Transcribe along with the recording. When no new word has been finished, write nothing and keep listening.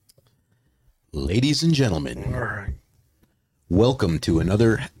Ladies and gentlemen, welcome to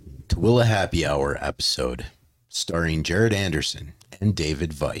another Tooele Happy Hour episode starring Jared Anderson and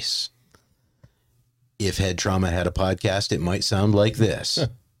David Weiss. If Head Trauma had a podcast, it might sound like this.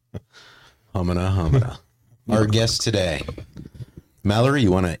 Humana, humana. Our guest today, Mallory,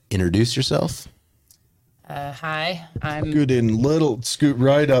 you want to introduce yourself? Hi, I'm Scoot in little, scoot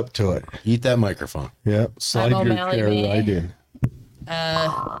right up to it. Eat that microphone. Yep, slide I'm your O'Malley chair May. right in.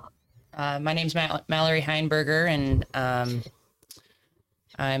 my name's Mallory Heinberger, and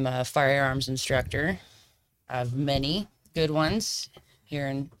I'm a firearms instructor. I have many good ones here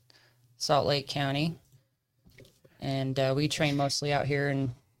in Salt Lake County, and we train mostly out here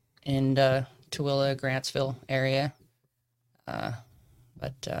in Tooele, Grantsville area.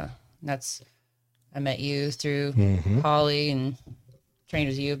 But that's I met you through Holly and trained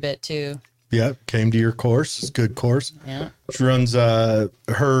with you a bit too. Yep, came to your course. It's a good course. Yeah. She runs her,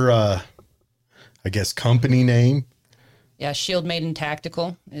 I guess, company name. Yeah, Shield Maiden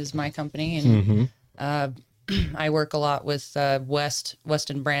Tactical is my company, and I work a lot with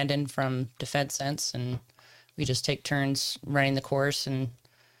Weston Brandon from Defense Sense, and we just take turns running the course, and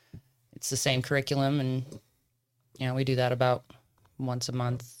it's the same curriculum, and we do that about once a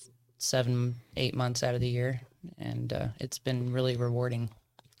month, 7-8 months out of the year, and it's been really rewarding.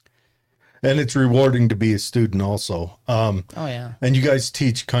 And it's rewarding to be a student also. Oh yeah, And you guys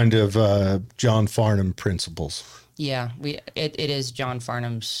teach kind of John Farnham principles. yeah. It is John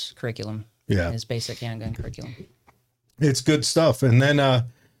Farnham's curriculum. Yeah. His basic handgun curriculum. It's good stuff. And then,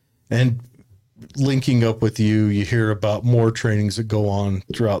 and linking up with you, you hear about more trainings that go on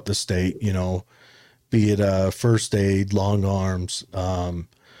throughout the state, be it first aid, long arms,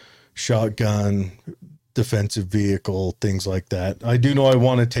 shotgun, defensive vehicle, things like that. I do know I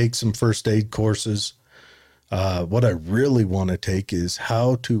want to take some first aid courses. What I really want to take is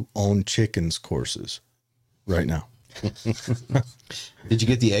how to own chickens courses right now. Did you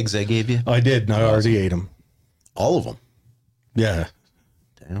get the eggs I gave you? I did, and I already ate them. All of them. Yeah.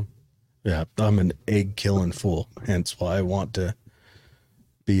 Damn. Yeah. I'm an egg killing fool. Hence why I want to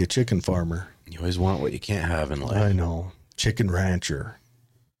be a chicken farmer. You always want what you can't have in life. I know. Chicken rancher.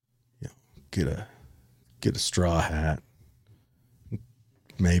 Get a straw hat.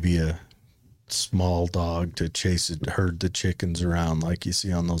 Maybe a small dog to herd the chickens around like you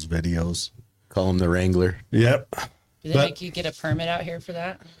see on those videos. Call him the Wrangler. Yep. Do they But- make you get a permit out here for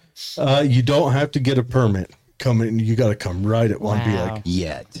that? You don't have to get a permit. You got to come right at one. Be Wow. like,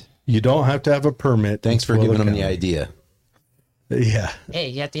 Yet. you don't have to have a permit. Thanks for in giving Tooele them the County. idea. Yeah. Hey,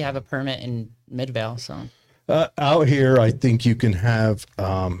 you have to have a permit in Midvale, so Out here, I think you can have,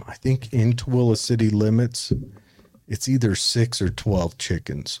 I think in Tooele city limits, it's either 6 or 12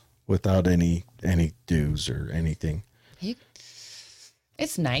 chickens without any dues or anything.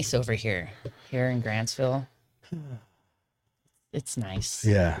 it's nice over here in Grantsville. It's nice.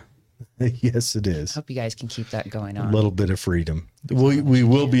 Yeah. Yes, it is. Hope you guys can keep that going A on. little bit of freedom. We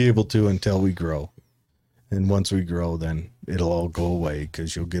will be able to until we grow. And once we grow, then it'll all go away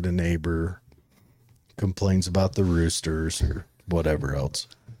because you'll get a neighbor complains about the roosters or whatever else.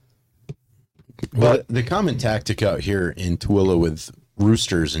 But the common tactic out here in Tooele with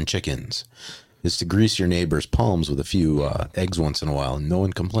roosters and chickens is to grease your neighbor's palms with a few eggs once in a while, and no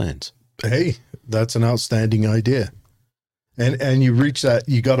one complains. Hey, that's an outstanding idea. And you reach that,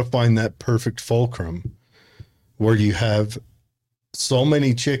 you got to find that perfect fulcrum where you have so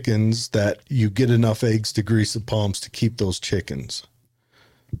many chickens that you get enough eggs to grease the palms to keep those chickens.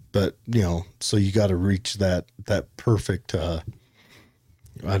 But, so you got to reach that perfect, I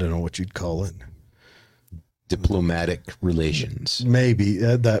don't know what you'd call it. Diplomatic relations. Maybe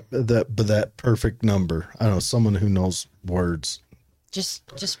that perfect number. I don't know, someone who knows words.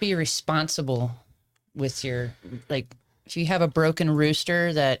 Just be responsible with your, like, if you have a broken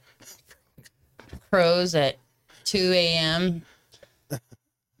rooster that crows at 2 a.m.,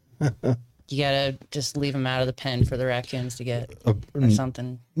 you gotta just leave them out of the pen for the raccoons to get or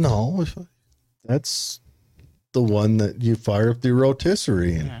something. No, that's the one that you fire up the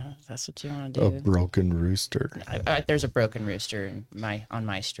rotisserie in. Yeah, that's what you want to A do. broken rooster. There's a broken rooster on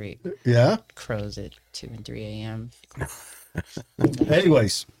my street. Yeah. Crows at 2 and 3 a.m.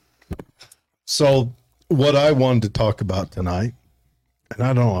 Anyways, so what I wanted to talk about tonight, and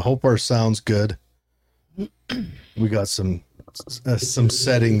I don't know, I hope our sound's good. We got some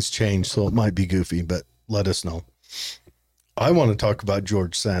settings changed, so it might be goofy, but let us know. I want to talk about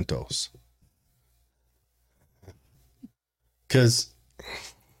George Santos. Because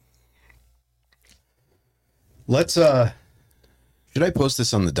let's Should I post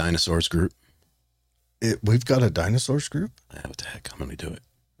this on the Dinosaurs group? we've got a dinosaurs group. What the heck? I'm going to do it.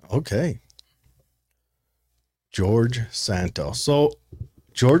 Okay. George Santos. So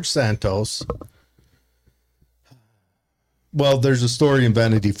George Santos, well, there's a story in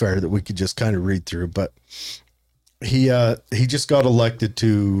Vanity Fair that we could just kind of read through, but he just got elected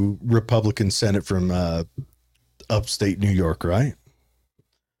to Republican Senate from upstate New York, right?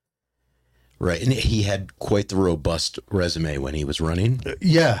 Right. And he had quite the robust resume when he was running.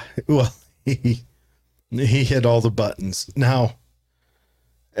 Yeah. Well, he hit all the buttons. Now,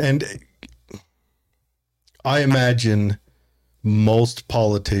 and I imagine most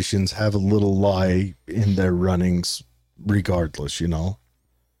politicians have a little lie in their runnings regardless, you know.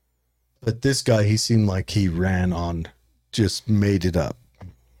 But this guy, he seemed like he ran on, just made it up.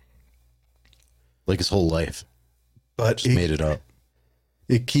 Like his whole life. But Just made it up.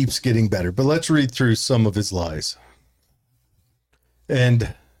 It keeps getting better. But let's read through some of his lies.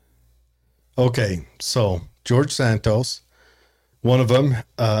 And, okay, so George Santos, one of them,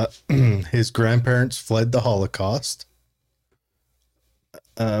 his grandparents fled the Holocaust.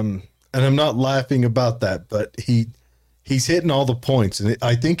 And I'm not laughing about that, but he's hitting all the points. And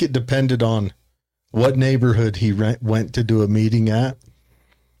I think it depended on what neighborhood he went to do a meeting at.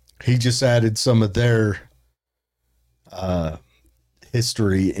 He just added some of their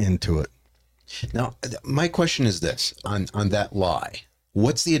history into it. Now, my question is this on that lie.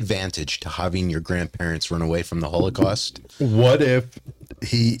 What's the advantage to having your grandparents run away from the Holocaust? What if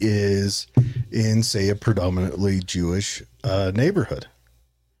he is in, say, a predominantly Jewish neighborhood?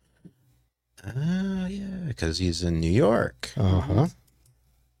 Yeah, because he's in New York. Uh-huh.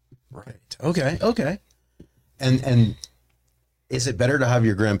 Right. Okay. And is it better to have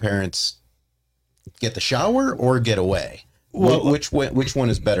your grandparents get the shower or get away? Well, which one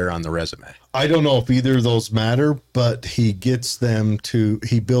is better on the resume? I don't know if either of those matter, but he gets them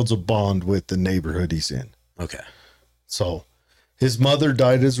he builds a bond with the neighborhood he's in. Okay. So his mother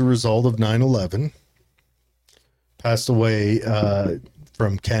died as a result of 9/11, passed away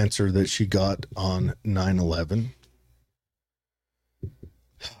from cancer that she got on 9/11.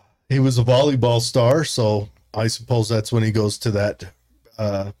 He was a volleyball star, so I suppose that's when he goes to that,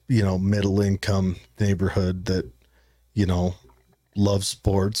 middle income neighborhood that, loves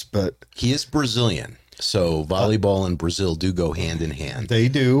sports. But He is Brazilian, so volleyball and Brazil do go hand in hand. they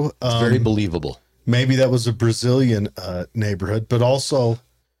do. It's very believable. Maybe that was a Brazilian neighborhood, but also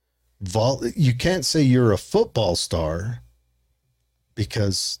you can't say you're a football star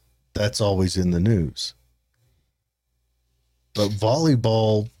because that's always in the news. But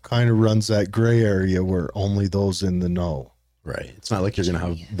volleyball kind of runs that gray area where only those in the know. Right. It's not like you're going to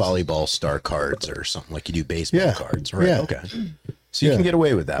have volleyball star cards or something like you do baseball cards. Right. Yeah. Okay. So you can get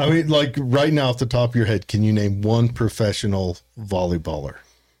away with that. I mean, like right now off the top of your head, can you name one professional volleyballer?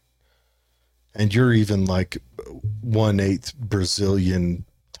 And you're even like 1/8 Brazilian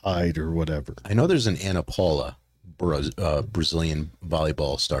tied or whatever. I know there's an Ana Paula, Brazilian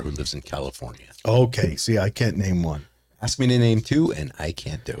volleyball star who lives in California. Okay. See, I can't name one. Ask me to name two, and I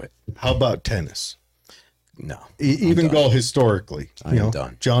can't do it. How about tennis? No. Even go historically. I'm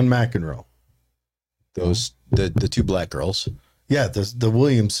done. John McEnroe. Those the two black girls. Yeah, the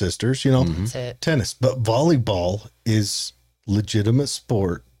Williams sisters, That's it. tennis. But volleyball is legitimate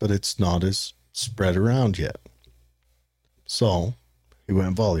sport, but it's not as spread around yet. So he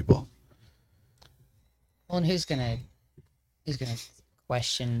went volleyball. Well, and who's gonna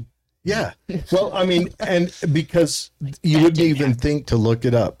question? Yeah. Well, I mean, and because you that wouldn't didn't even think to look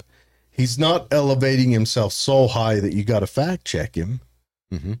it up. He's not elevating himself so high that you got to fact check him.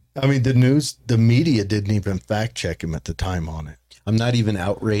 Mm-hmm. I mean, the media didn't even fact check him at the time on it. I'm not even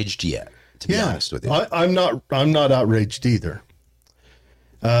outraged yet, to be honest with you. I'm not outraged either.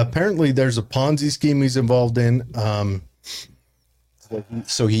 Apparently there's a Ponzi scheme he's involved in.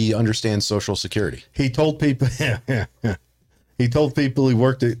 So he understands Social Security. He told people, he told people he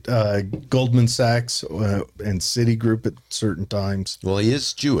worked at Goldman Sachs and Citigroup at certain times. Well, he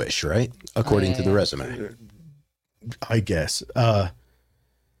is Jewish, right? According to the resume. I guess.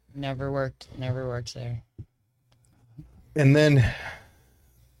 Never worked there. And then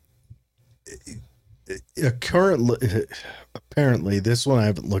apparently, this one I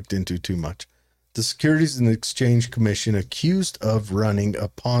haven't looked into too much. The Securities and Exchange Commission accused of running a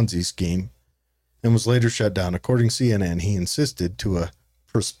Ponzi scheme and was later shut down. According to CNN, he insisted to a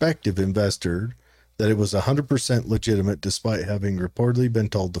prospective investor that it was 100% legitimate, despite having reportedly been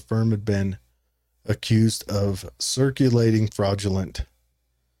told the firm had been accused of circulating fraudulent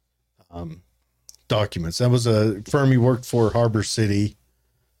documents. That was a firm he worked for, Harbor City.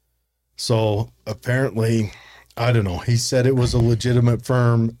 So apparently, I don't know, he said it was a legitimate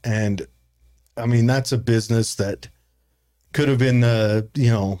firm. And I mean, that's a business that could have been,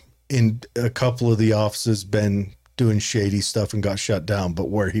 in a couple of the offices been doing shady stuff and got shut down, but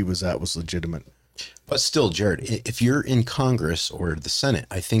where he was at was legitimate. But still, Jared, if you're in Congress or the Senate,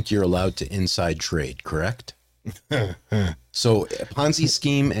 I think you're allowed to inside trade, correct? So Ponzi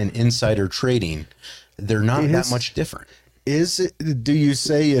scheme and insider trading, they're not that much different. Is it? Do you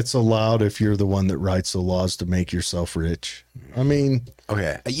say it's allowed if you're the one that writes the laws to make yourself rich? I mean,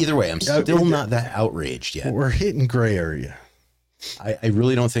 Okay. Either way, I'm still not that outraged yet. we're hitting gray area. I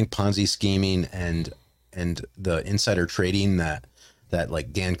really don't think Ponzi scheming and the insider trading that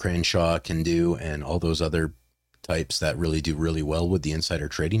like Dan Crenshaw can do, and all those other types that really do really well with the insider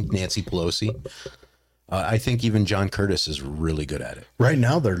trading, Nancy Pelosi. I think even John Curtis is really good at it. Right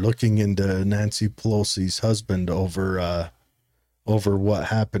now, they're looking into Nancy Pelosi's husband over what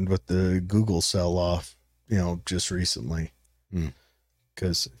happened with the Google sell-off, just recently.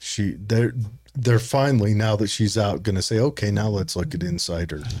 Because they're finally, now that she's out, going to say, okay, now let's look at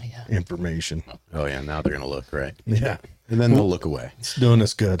insider information. Oh yeah, now they're gonna look, right? Yeah, And then they'll look away. it's doing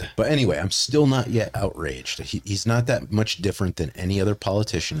us good. But anyway, I'm still not yet outraged. He's not that much different than any other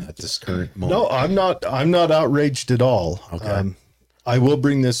politician at this current moment. No, I'm not outraged at all. Okay. I will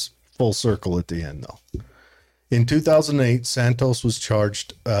bring this full circle at the end, though. In 2008, Santos was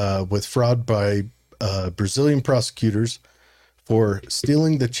charged with fraud by Brazilian prosecutors for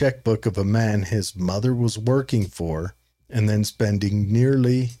stealing the checkbook of a man his mother was working for, and then spending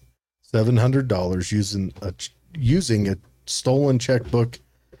nearly $700 using a stolen checkbook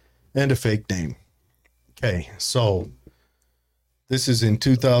and a fake name. Okay, so this is in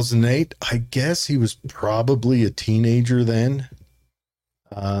 2008. I guess he was probably a teenager then.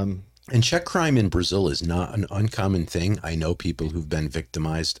 And check crime in Brazil is not an uncommon thing. I know people who've been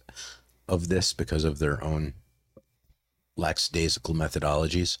victimized of this because of their own lackadaisical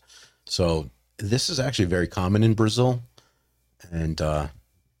methodologies. So this is actually very common in Brazil. And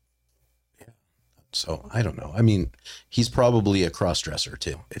so I don't know. I mean, he's probably a cross-dresser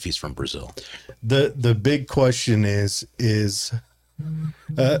too, if he's from Brazil. The big question is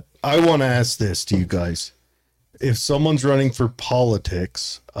I want to ask this to you guys. If someone's running for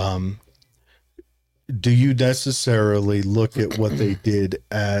politics, do you necessarily look at what they did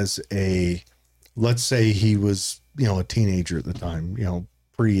as let's say he was, a teenager at the time,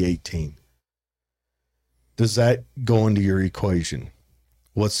 pre-18? Does that go into your equation?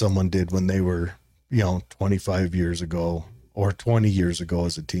 What someone did when they were, 25 years ago or 20 years ago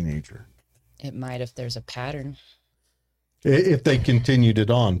as a teenager? It might if there's a pattern. If they continued it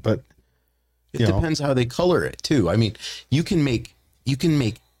on, but It depends how they color it too. I mean, you can make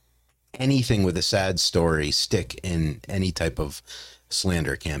anything with a sad story stick in any type of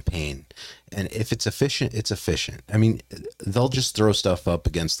slander campaign. And if it's efficient, it's efficient. I mean, they'll just throw stuff up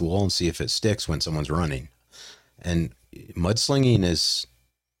against the wall and see if it sticks when someone's running. And mudslinging is,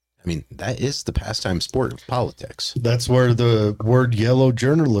 I mean, that is the pastime sport of politics. that's where the word yellow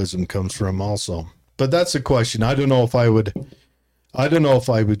journalism comes from also. But that's a question. I don't know if I would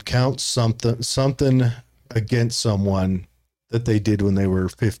count something against someone that they did when they were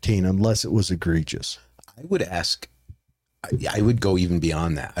 15, unless it was egregious. I would ask, I would go even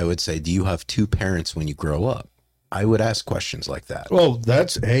beyond that. I would say, do you have two parents when you grow up? I would ask questions like that. Well,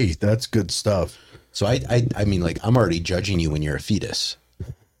 that's good stuff. So I mean, like, I'm already judging you when you're a fetus.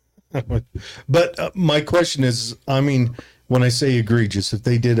 But my question is, I mean, when I say egregious, if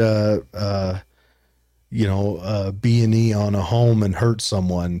they did a B&E on a home and hurt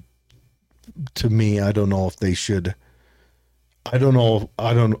someone, to me, I don't know if they should. I don't know.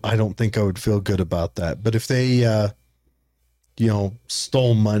 I don't think I would feel good about that. But if they,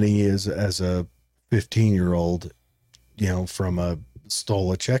 stole money as a 15-year-old,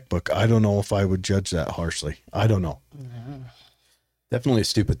 stole a checkbook, I don't know if I would judge that harshly. I don't know. Definitely a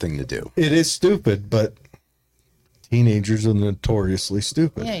stupid thing to do. It is stupid, but teenagers are notoriously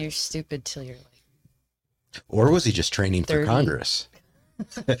stupid. Yeah, you're stupid till you're like Or was he just training for 30. Congress?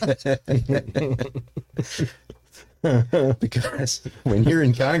 Because when you're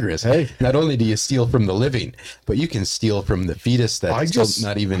in Congress, Hey. not only do you steal from the living, but you can steal from the fetus that's still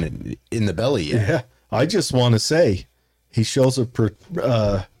not even in the belly yet. Yeah, I just want to say he shows a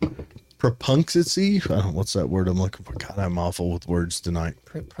propuncency. I don't know, what's that word I'm looking for? God, I'm awful with words tonight.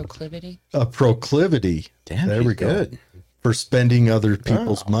 proclivity. A proclivity. Damn, there he's we go. good. For spending other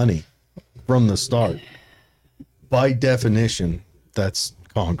people's money from the start. By definition, that's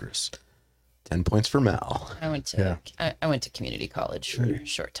Congress. 10 points for Mal. I went to community college for a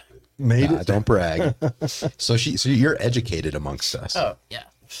short time. Made it. Don't brag. So you're educated amongst us. Oh yeah.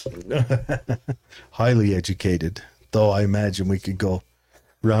 Highly educated. Though I imagine we could go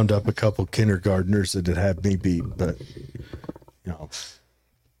round up a couple kindergartners that'd have me beat, but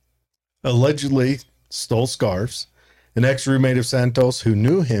allegedly stole scarves. An ex-roommate of Santos who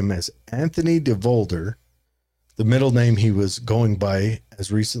knew him as Anthony DeVolder, the middle name he was going by as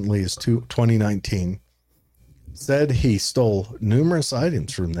recently as 2019, said he stole numerous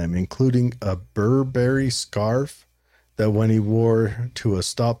items from them, including a Burberry scarf that when he wore to a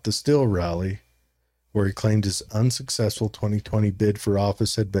Stop the Steal rally, where he claimed his unsuccessful 2020 bid for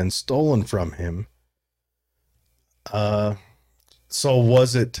office had been stolen from him. So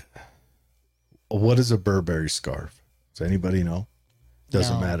was it, what is a Burberry scarf? Does anybody know?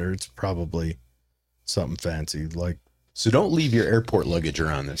 Doesn't No. matter. It's probably something fancy. Like, So don't leave your airport luggage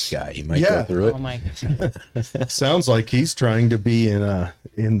around this guy. He might Yeah. go through it. Oh my! sounds like he's trying to be in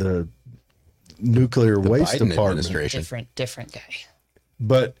the nuclear waste Biden department. administration. Different guy.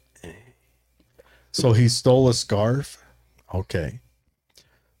 But so he stole a scarf. Okay.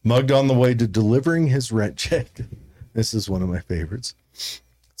 Mugged on the way to delivering his rent check. This is one of my favorites.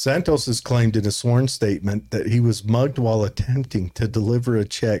 Santos has claimed in a sworn statement that he was mugged while attempting to deliver a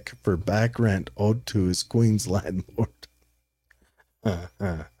check for back rent owed to his Queens landlord.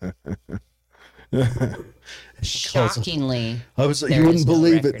 Shockingly, You There wouldn't is no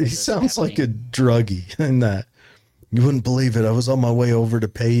believe it. record of He this sounds like a happening. druggie in that. You wouldn't believe it. I was on my way over to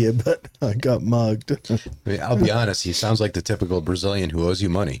pay you, but I got mugged. I mean, I'll be honest. He sounds like the typical Brazilian who owes you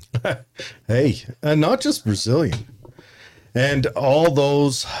money. Hey, and not just Brazilian. And all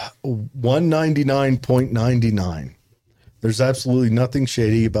those 199.99. There's absolutely nothing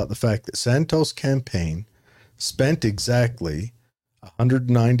shady about the fact that Santos' campaign spent exactly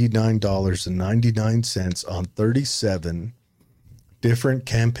 $199.99 on 37 different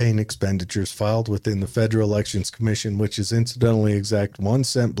campaign expenditures filed within the Federal Elections Commission, which is incidentally exact 1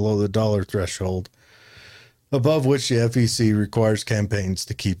 cent below the dollar threshold, above which the FEC requires campaigns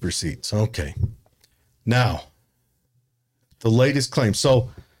to keep receipts. Okay. Now, the latest claim.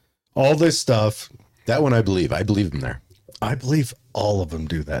 So all this stuff, That one I believe. I believe him there. I believe all of them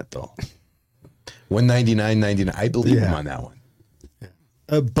do that though. 199.99. I believe him Yeah. on that one.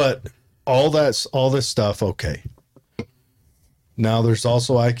 But all this stuff, okay. Now there's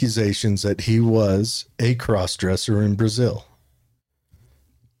also accusations that he was a cross-dresser in Brazil.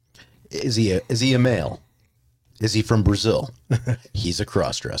 Is he a male? Is he from Brazil? He's a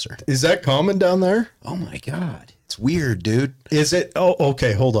cross-dresser. Is that common down there? Oh my God. It's weird, dude. Is it? Oh,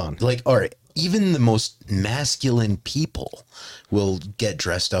 okay. Hold on. Like, all right, even the most masculine people will get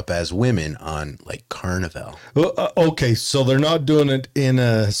dressed up as women on like Carnival. Okay, so they're not doing it in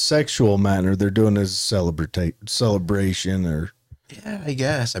a sexual manner. They're doing it as a celebration or... Yeah, I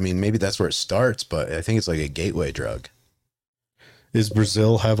guess. I mean, maybe that's where it starts, but I think it's like a gateway drug. Is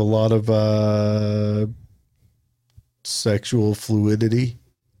Brazil have a lot of sexual fluidity?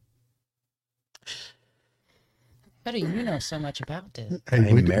 How do you know so much about this? Hey,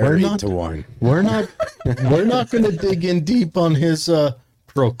 I'm we're married not, to one. we're not going to dig in deep on his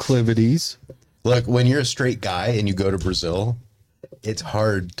proclivities. Look, when you're a straight guy and you go to Brazil, it's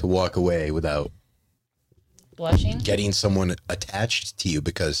hard to walk away without Blushing? getting someone attached to you,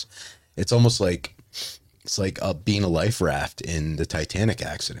 because it's almost like it's like being a life raft in the Titanic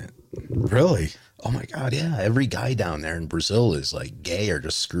accident. Really? Oh my God, yeah. Every guy down there in Brazil is like gay or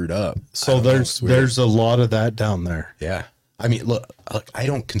just screwed up. I So don't know, it's weird. there's a lot of that down there. Yeah. I mean, look, I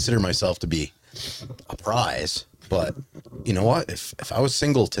don't consider myself to be a prize, but you know what? If I was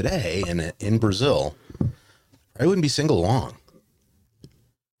single today and in Brazil, I wouldn't be single long.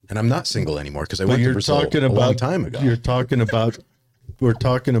 And I'm not single anymore because I But went to you're Brazil talking a about long time ago. we're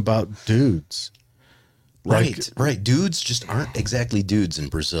talking about dudes. Right, right. Dudes just aren't exactly dudes in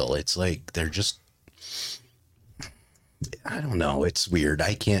Brazil. It's like they're just, I don't know. It's weird.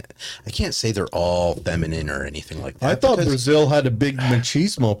 I can't say they're all feminine or anything like that. I thought because- Brazil had a big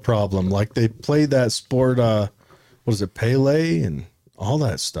machismo problem. Like they play that sport, what is it, Pele and all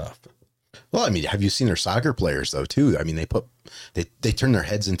that stuff. Well, I mean, have you seen their soccer players though too? I mean, they turn their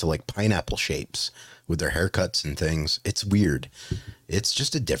heads into like pineapple shapes with their haircuts and things. It's weird. It's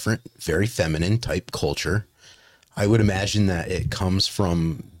just a different, very feminine type culture. I would imagine that it comes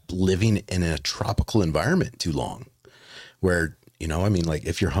from living in a tropical environment too long, where, you know, I mean, like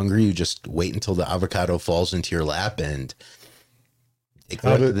if you're hungry, you just wait until the avocado falls into your lap and take the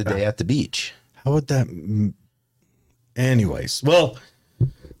rest of the day at the beach. How would that? Anyways, well,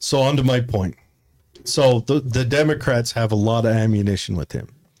 so on to my point. So the Democrats have a lot of ammunition with him,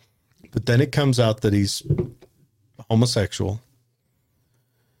 but then it comes out that he's homosexual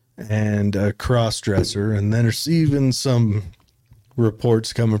and a cross-dresser, and then there's even some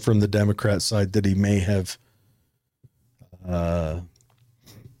reports coming from the Democrat side that he may have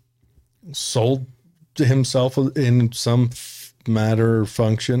sold to himself in some matter or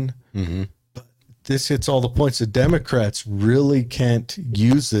function. But this hits all the points. The Democrats really can't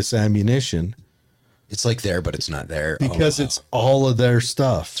use this ammunition It's like there, but it's not there. because it's all of their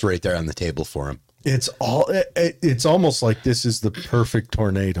stuff. It's right there on the table for him. It's all. It's almost like this is the perfect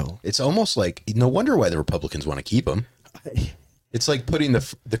tornado. It's almost like, no wonder why the Republicans want to keep him. It's like putting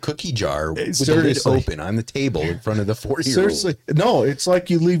the cookie jar with the lid Seriously. open on the table in front of the 4-year-old. Seriously, no. It's like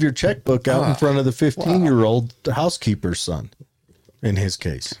you leave your checkbook out in front of the 15-year-old housekeeper's son. In his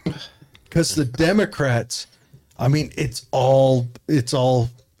case, because the Democrats, I mean, it's all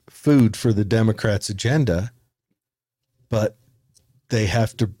food for the Democrats' agenda, but they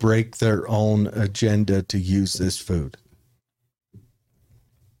have to break their own agenda to use this food.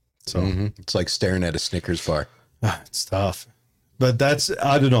 So It's like staring at a Snickers bar. it's tough, but that's,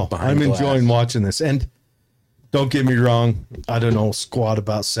 I don't know. Behind I'm glass. enjoying watching this, and don't get me wrong, I don't know squat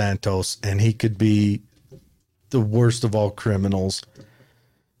about Santos, and he could be the worst of all criminals.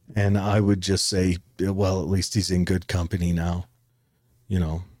 And I would just say, well, at least he's in good company now. You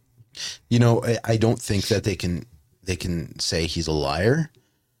know, I don't think that they can say he's a liar.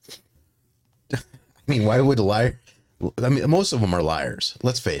 I mean, why would a liar? I mean, most of them are liars.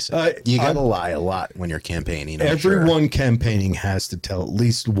 Let's face it. You got to lie a lot when you're campaigning. I'm sure. everyone campaigning has to tell at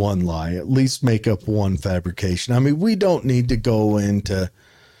least one lie, at least make up one fabrication. I mean, we don't need to go into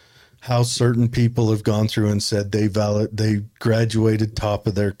how certain people have gone through and said they graduated top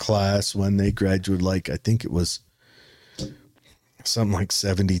of their class when they graduated, like, I think it was something like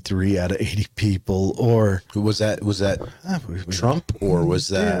 73 out of 80 people, or Who was that? Was that Trump or was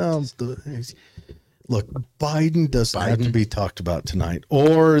that? Look, Biden doesn't have to be talked about tonight,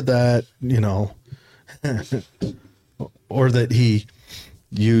 or that, or that he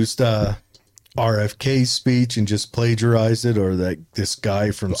used RFK's speech and just plagiarized it, or that this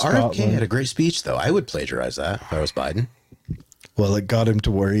guy from Scotland. RFK had a great speech, though. I would plagiarize that if I was Biden. Well, it got him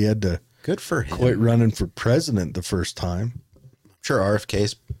to where he had to Good for him. quit running for president the first time. I'm sure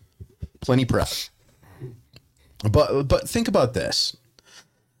RFK's plenty proud. But think about this.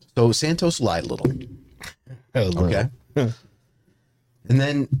 So Santos lied a little. Okay. And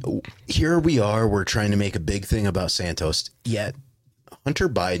then here we are. We're trying to make a big thing about Santos, yet Hunter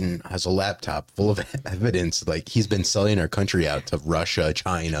Biden has a laptop full of evidence, like he's been selling our country out to Russia,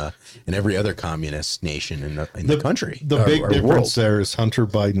 China, and every other communist nation in the country. The big our difference world. there is Hunter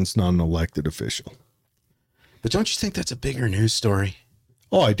Biden's not an elected official. But don't you think that's a bigger news story?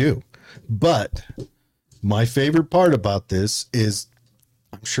 Oh, I do. But my favorite part about this is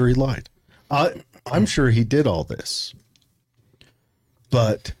I'm sure he lied. I'm sure he did all this.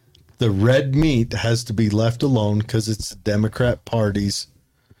 But the red meat has to be left alone because it's the Democrat Party's.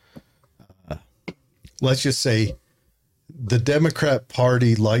 Let's just say the Democrat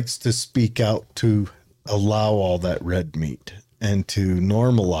Party likes to speak out to allow all that red meat and to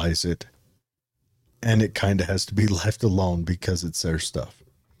normalize it. And it kind of has to be left alone because it's their stuff.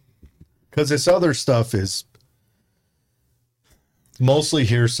 Because this other stuff is mostly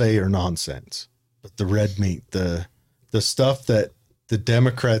hearsay or nonsense. But the red meat, the stuff that the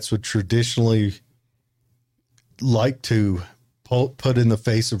Democrats would traditionally like to put in the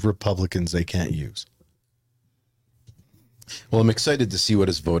face of Republicans, they can't use. Well, I'm excited to see what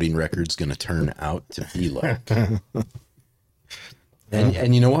his voting record's going to turn out to be like.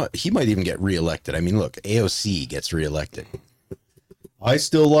 And you know what? He might even get reelected. I mean, look, AOC gets reelected. I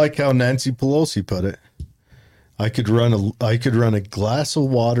still like how Nancy Pelosi put it. I could run a glass of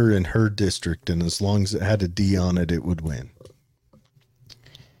water in her district, and as long as it had a D on it, it would win.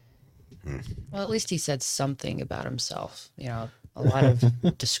 Well, at least he said something about himself. A lot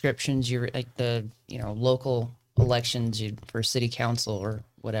of descriptions, like the, local elections for city council or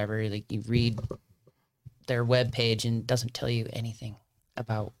whatever, like you read their webpage and it doesn't tell you anything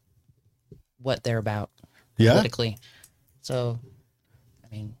about what they're about politically. So, I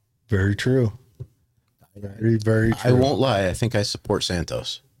mean, very true. Very, very true. I won't lie. I think I support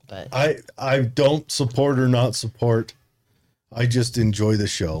Santos. but I don't support or not support. I just enjoy the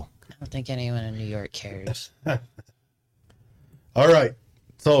show. I don't think anyone in New York cares. All right.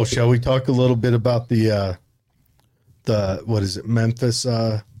 So shall we talk a little bit about the what is it, Memphis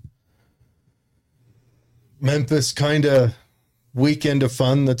kind of weekend of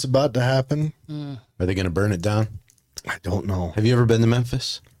fun that's about to happen? Are they going to burn it down? I don't know. Have you ever been to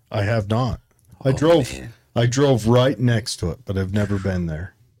Memphis? I have not. man. I drove right next to it, but I've never been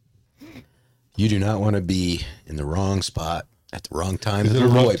there. You do not want to be in the wrong spot at the wrong time. Is as it a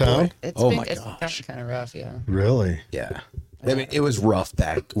little rough white town? boy. It's Oh my it's gosh. kind of rough, yeah. Really? Yeah. I mean, it was rough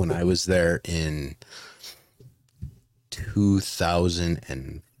back when I was there in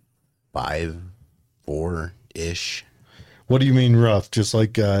 2005, 4-ish. What do you mean rough? Just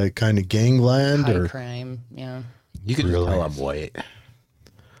like kind of gangland High or crime. Yeah. You could Really? tell I'm white.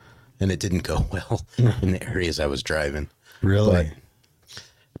 And it didn't go well in the areas I was driving. really?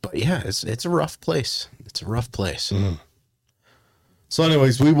 But yeah, it's a rough place. It's a rough place. So,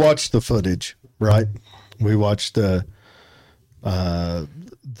 anyways, we watched the footage, right? We watched the One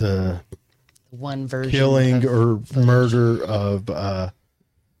version. killing of or footage. murder of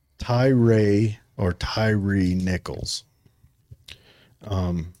Tyree Nichols.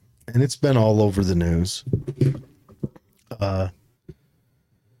 And it's been all over the news.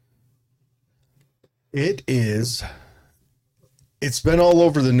 It's been all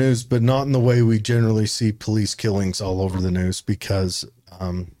over the news, but not in the way we generally see police killings all over the news, because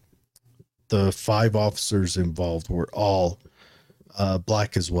the 5 officers involved were all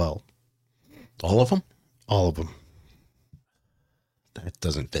black as well. All of them? All of them. That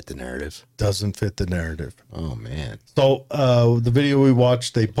doesn't fit the narrative. Doesn't fit the narrative. Oh, man. So the video we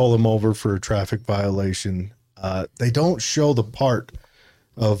watched, they pull him over for a traffic violation. They don't show the part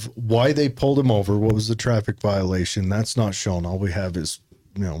of why they pulled him over. What was the traffic violation? That's not shown. All we have is,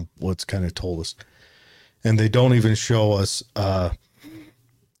 what's kind of told us. And they don't even show us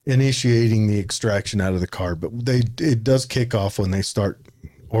initiating the extraction out of the car. But it does kick off when they start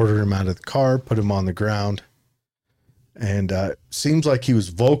ordering him out of the car, put him on the ground. And seems like he was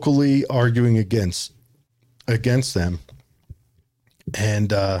vocally arguing against them.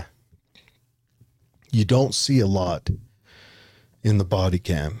 And you don't see a lot in the body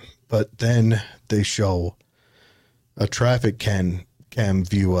cam, but then they show a traffic cam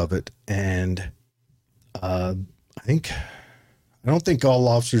view of it. And I don't think all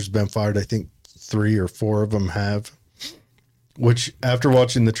officers have been fired. I think 3 or 4 of them have, which after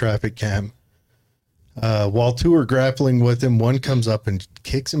watching the traffic cam, while 2 are grappling with him, 1 comes up and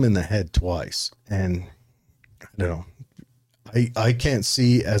kicks him in the head twice. And I don't know. I can't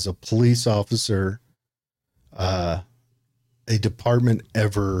see as a police officer, a department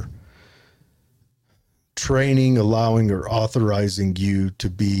ever training, allowing, or authorizing you to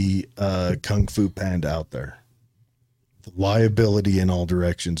be a Kung Fu Panda out there. The liability in all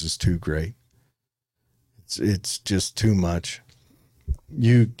directions is too great. It's just too much.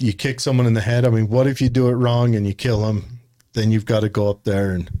 You kick someone in the head. I mean, what if you do it wrong and you kill him? Then you've got to go up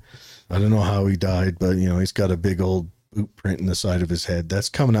there, and I don't know how he died, but he's got a big old boot print in the side of his head. That's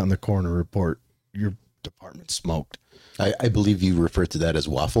coming out in the coroner report. Your department smoked. I believe you refer to that as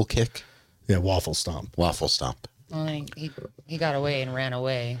waffle kick. Yeah, waffle stomp. Waffle stomp. Well, he got away and ran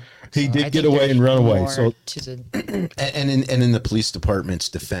away. He So did I get think away there's and run away. more So to the, And in the police department's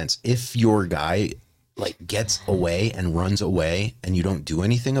defense, if your guy gets away and runs away and you don't do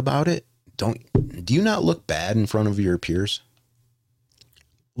anything about it, do you not look bad in front of your peers?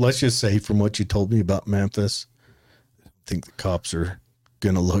 let's just say, from what you told me about Memphis, I think the cops are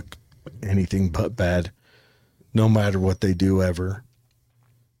going to look anything but bad, no matter what they do ever.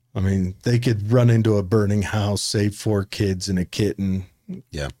 I mean, they could run into a burning house, save 4 kids and a kitten.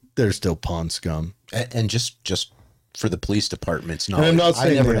 Yeah. They're still pawn scum. And just for the police department's I'm knowledge, not I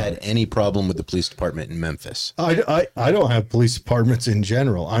saying never they had any problem with the police department in Memphis. I don't have police departments in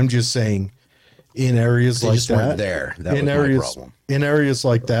general. I'm just saying, in areas They like just weren't that, there. That in was areas, my problem. in areas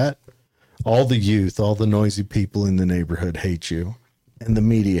like that, all the youth, all the noisy people in the neighborhood hate you, and the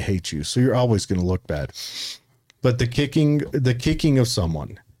media hates you. So you're always going to look bad. But the kicking of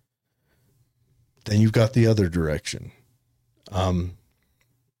someone, then you've got the other direction. So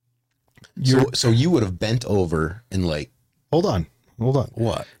you would have bent over and Hold on.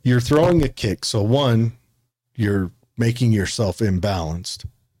 what? You're throwing a kick. So one, you're making yourself imbalanced,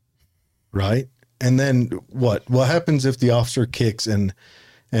 right? And then what happens if the officer kicks and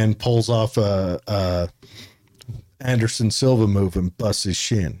pulls off a Anderson Silva move and busts his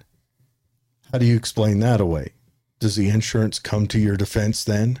shin? How do you explain that away? Does the insurance come to your defense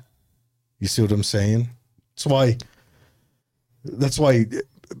then? You see what I'm saying? That's why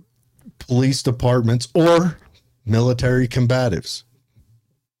police departments or military combatives,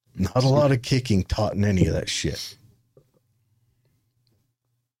 not a lot of kicking taught in any of that shit.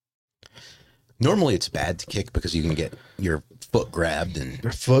 Normally it's bad to kick because you can get your foot grabbed and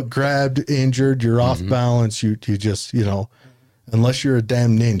Your foot grabbed, injured, you're off balance. You just, unless you're a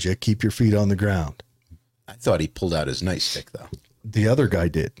damn ninja, keep your feet on the ground. I thought he pulled out his nightstick though. The other guy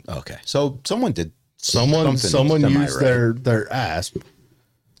did. Okay. So someone did Someone something used semi-right. their asp.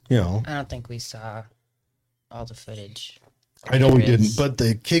 I don't think we saw all the footage. I know we There didn't, is. but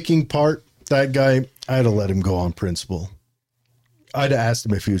the kicking part, that guy, I'd have let him go on principle. I'd have asked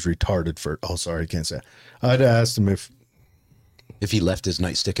him if he was retarded for. Oh, sorry, I can't say. I'd have asked him if If he left his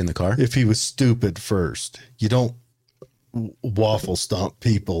nightstick in the car? he was stupid first. You don't waffle stomp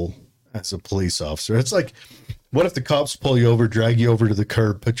people as a police officer. It's like, what if the cops pull you over, drag you over to the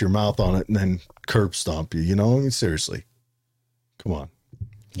curb, put your mouth on it, and then curb stomp you? You know, I mean, seriously, come on.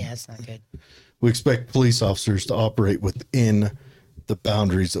 Yeah, it's not good. We expect police officers to operate within the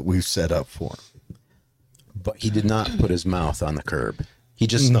boundaries that we've set up for them. But he did not put his mouth on the curb. He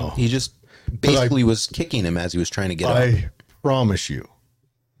just But basically was kicking him as he was trying to get up. I promise you,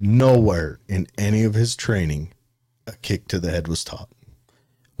 nowhere in any of his training a kick to the head was taught.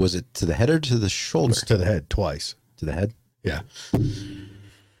 Was it to the head or to the shoulder? It's to the head twice. To the head? Yeah.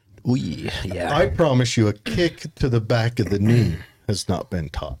 Ooh, yeah. I promise you, a kick to the back of the knee has not been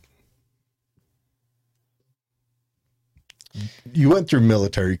taught. You went through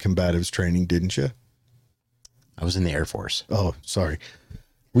military combatives training, didn't you? I was in the Air Force. Oh, sorry.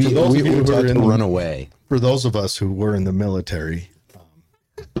 We For those of you were who taught are to in the- run away. For those of us who were in the military,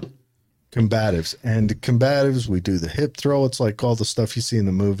 combatives, we do the hip throw. It's like all the stuff you see in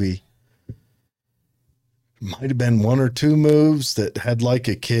the movie. Might have been one or two moves that had like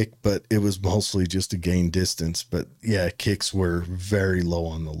a kick, but it was mostly just to gain distance. But yeah, kicks were very low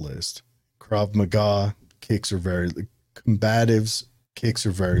on the list. Krav Maga kicks are combatives kicks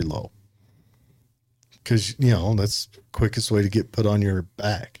are very low. Because, you know, that's the quickest way to get put on your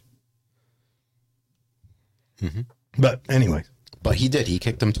back. Mm-hmm. But anyway. But he did. He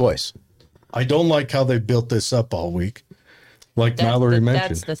kicked him twice. I don't like how they built this up all week. Like Mallory mentioned.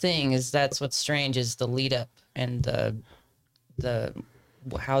 That's the thing, is that's what's strange, is the lead up and the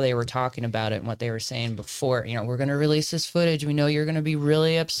how they were talking about it and what they were saying before. You know, we're going to release this footage. We know you're going to be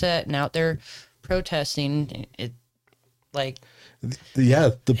really upset and out there protesting. It like...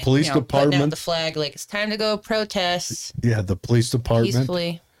 Yeah, the police putting out department. the flag, like, it's time to go protest Yeah, the police department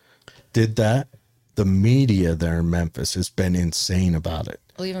peacefully. did that. The media there in Memphis has been insane about it.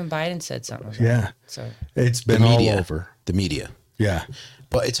 Well, even Biden said something about Yeah, it. So it's been all over. The media. Yeah,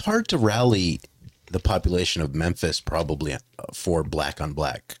 But it's hard to rally the population of Memphis probably for black on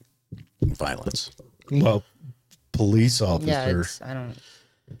black violence. well, police yeah, officer. I don't think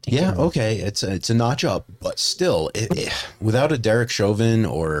Yeah, okay, it's a notch up, but still, without a Derek Chauvin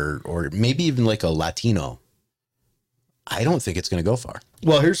or maybe even like a Latino, I don't think it's going to go far.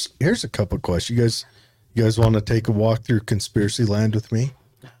 Well, here's a couple of questions. You guys want to take a walk through conspiracy land with me?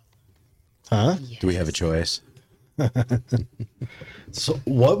 Huh? Do we have a choice? So,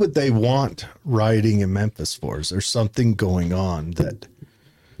 what would they want rioting in Memphis for? Is there something going on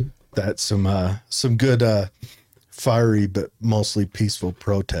that some good fiery but mostly peaceful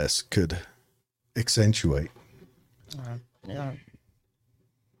protests could accentuate?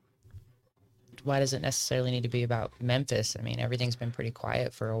 Why does it necessarily need to be about Memphis? I mean, everything's been pretty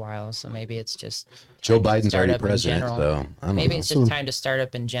quiet for a while, so maybe it's just Joe time to Biden's start already up in president, general. though. I don't Maybe know. it's just time to start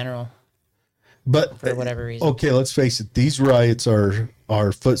up in general But for whatever reason. okay, let's face it. These riots are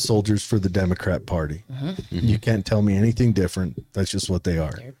foot soldiers for the Democrat Party. You can't tell me anything different. That's just what they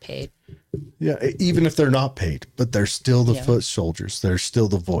are. They're paid. Yeah, even if they're not paid, but they're still the Yeah. foot soldiers. They're still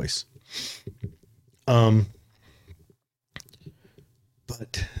the voice.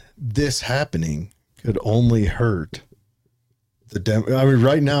 But this happening could only hurt I mean,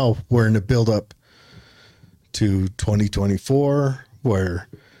 right now we're in a build up to 2024 where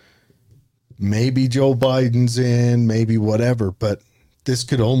maybe Joe Biden's in, maybe whatever, but this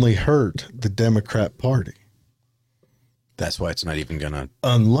could only hurt the Democrat Party. That's why it's not even going to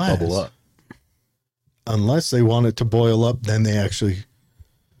Unless bubble up. Unless they want it to boil up, then they actually,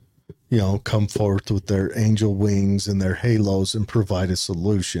 come forth with their angel wings and their halos and provide a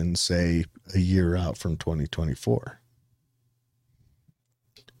solution, say, a year out from 2024.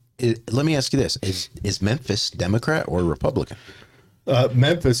 Let me ask you this. Is Memphis Democrat or Republican?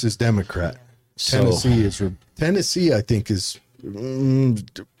 Memphis is Democrat. So- Tennessee, I think, is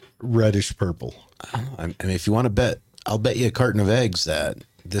reddish purple. I mean, if you want to bet, I'll bet you a carton of eggs that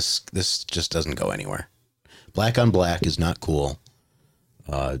this just doesn't go anywhere. Black on black is not cool.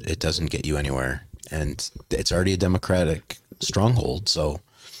 It doesn't get you anywhere, and it's already a Democratic stronghold, so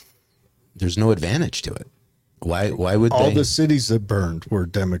there's no advantage to it. Why would All they? the cities that burned were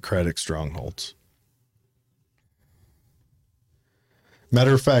Democratic strongholds.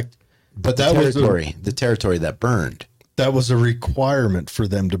 Matter of fact, But the territory that burned. that was a requirement for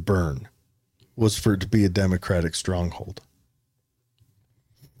them to burn, was for it to be a Democratic stronghold.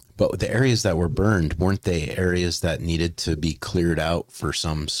 But the areas that were burned, weren't they areas that needed to be cleared out for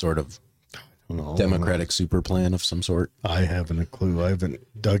some sort of No, Democratic super plan of some sort? I haven't a clue. I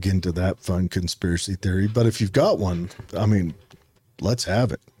haven't dug into that fun conspiracy theory. But if you've got one, I mean, let's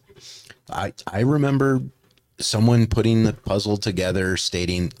have it. I remember someone putting the puzzle together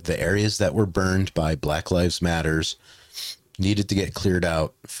stating the areas that were burned by Black Lives Matters needed to get cleared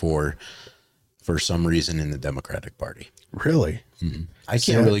out for some reason in the Democratic Party. Really? I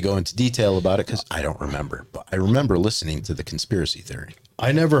can't really go into detail about it because I don't remember, but I remember listening to the conspiracy theory.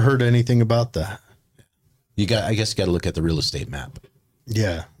 I never heard anything about that. I guess you got to look at the real estate map.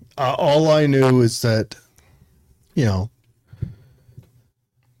 Yeah. All I knew is that, you know,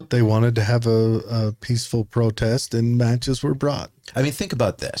 they wanted to have a peaceful protest and matches were brought. I mean, think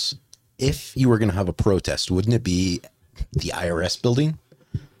about this. If you were going to have a protest, wouldn't it be the IRS building?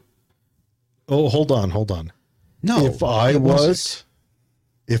 Oh, hold on. No. If I was,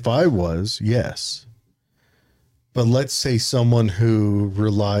 yes. But let's say someone who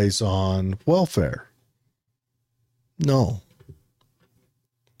relies on welfare. No.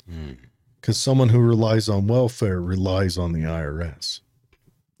 Because someone who relies on welfare relies on the IRS.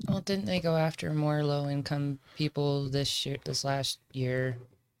 Well, didn't they go after more low-income people this last year?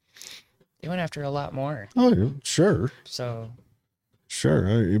 They went after a lot more. Oh, sure. So,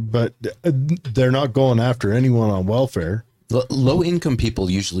 Sure. But they're not going after anyone on welfare. Low income people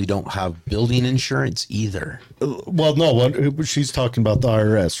usually don't have building insurance either. Well, no, she's talking about the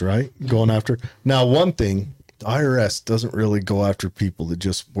IRS, right? Going after. Now, one thing, the IRS doesn't really go after people that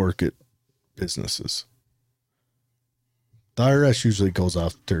just work at businesses. The IRS usually goes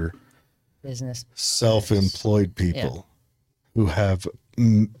after business self-employed people who have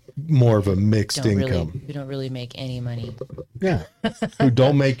more of a mixed income. We don't really make any money. Yeah. Who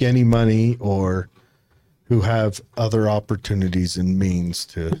don't make any money or who have other opportunities and means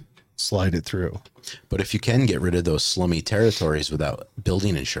to slide it through. But if you can get rid of those slummy territories without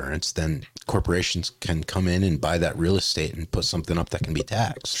building insurance, then corporations can come in and buy that real estate and put something up that can be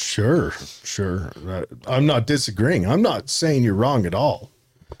taxed. Sure. I'm not disagreeing. I'm not saying you're wrong at all.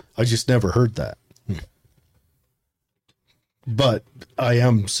 I just never heard that. But I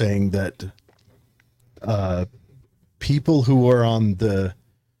am saying that people who are on the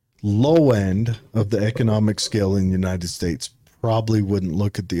low end of the economic scale in the United States probably wouldn't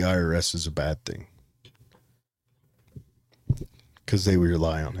look at the IRS as a bad thing because they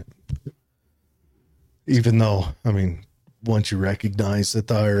rely on it. Even though, I mean, once you recognize that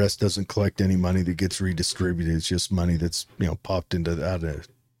the IRS doesn't collect any money that gets redistributed, it's just money that's, popped into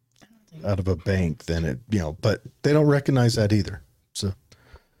out of a bank, then it, but they don't recognize that either. So I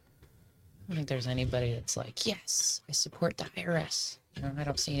don't think there's anybody that's like, yes, I support the IRS. I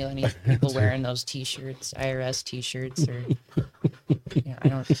don't see any people wearing those T-shirts, IRS T-shirts, or I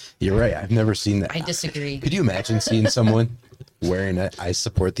don't. You're right. I've never seen that. I disagree. Could you imagine seeing someone wearing it? I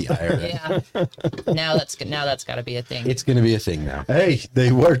support the IRS. Yeah. Now that's got to be a thing. It's going to be a thing now. Hey,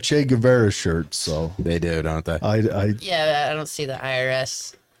 they wear Che Guevara shirts, so They do, don't they? I I don't see the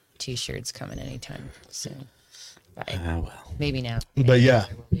IRS T-shirts coming anytime soon. Well. Maybe now. But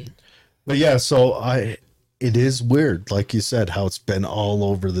yeah, so it is weird, like you said, how it's been all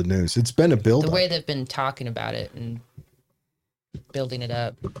over the news. It's been a build. The way they've been talking about it and building it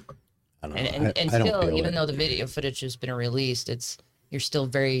up, I don't know. and I don't still, feel even it. though the video footage has been released, you're still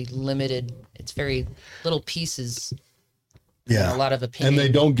very limited. It's very little pieces. Yeah, a lot of opinion. and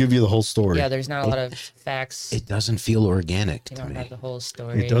they don't give you the whole story. Yeah, there's not a lot of facts. It doesn't feel organic You to don't me. have the whole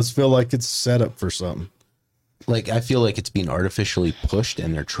story. It does feel like it's set up for something. Like, I feel like it's being artificially pushed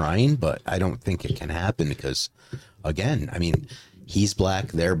and they're trying, but I don't think it can happen because, again, I mean, he's black,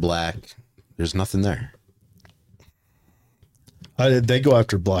 they're black. There's nothing there. They go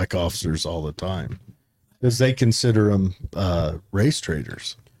after black officers all the time because they consider them race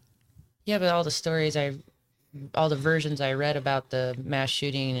traitors. Yeah, but all the versions I read about the mass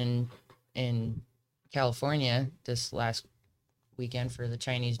shooting in California this last weekend for the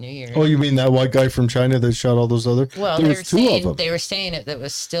Chinese New Year. Oh, you mean that white guy from China that shot all those other? Well, There's two of them. they were saying it that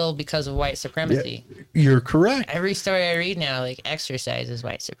was still because of white supremacy. You're correct. Every story I read now, like, exercise is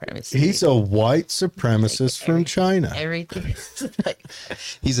white supremacy. He's a white supremacist from China. Everything. Like,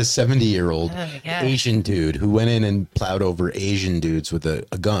 He's a 70-year-old oh my God. Asian dude who went in and plowed over Asian dudes with a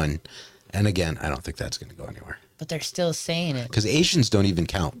gun. And again, I don't think that's going to go anywhere. But they're still saying it. Because Asians don't even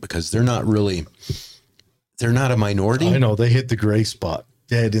count because they're not a minority. I know, they hit the gray spot,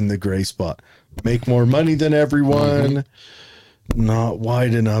 dead in the gray spot. Make more money than everyone, not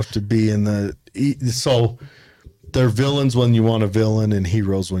wide enough to be in the. So they're villains when you want a villain and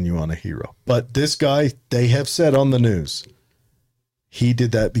heroes when you want a hero. But this guy, they have said on the news, he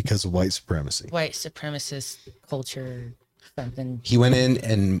did that because of white supremacy. White supremacist culture, something. He went in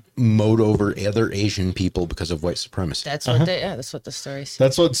and mowed over other Asian people because of white supremacy. That's what that's what the story says.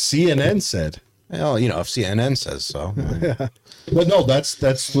 That's what CNN said. Well, if CNN says so. But no,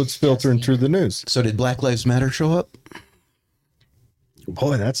 that's what's filtering through the news. So did Black Lives Matter show up?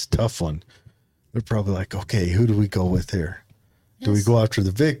 Boy, that's a tough one. They're probably like, okay, who do we go with here? Do we go after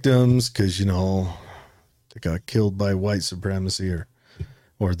the victims because, you know, they got killed by white supremacy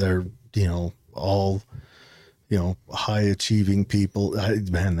or they're, you know, all, you know, high achieving people?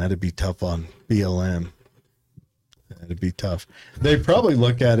 Man, that'd be tough on BLM. That'd be tough. They'd probably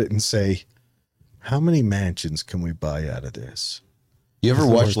look at it and say, how many mansions can we buy out of this? You ever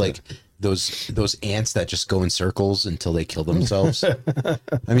watch like those ants that just go in circles until they kill themselves?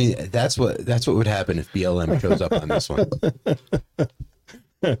 I mean, that's what would happen if BLM shows up on this one.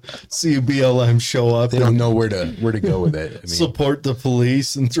 See BLM show up. They don't know where to go with it. I mean, support the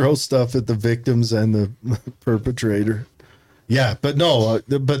police and throw stuff at the victims and the perpetrator. Yeah, but no,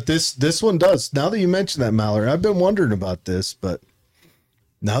 but this one does. Now that you mention that, Mallory, I've been wondering about this, but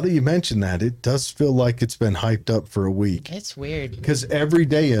now that you mention that, it does feel like it's been hyped up for a week. It's weird. Because every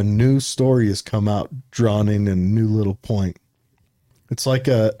day a new story has come out, drawn in a new little point. It's like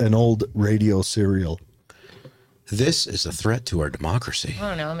an old radio serial. this is a threat to our democracy. I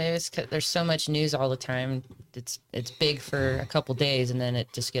don't know. Maybe it's 'cause there's so much news all the time. It's big for a couple days and then it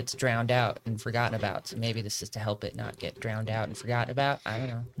just gets drowned out and forgotten about. So maybe this is to help it not get drowned out and forgotten about. I don't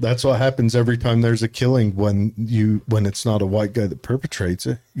know. That's what happens every time there's a killing when it's not a white guy that perpetrates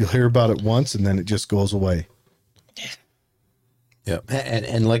it. You'll hear about it once and then it just goes away. Yeah,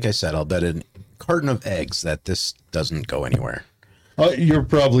 and like I said, I'll bet a carton of eggs that this doesn't go anywhere. You're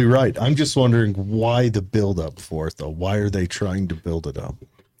probably right. I'm just wondering why the build up for it, though. Why are they trying to build it up?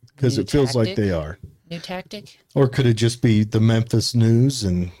 Because it feels like they are. New tactic? Or could it just be the Memphis News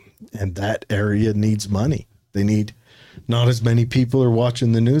and that area needs money? They need, not as many people are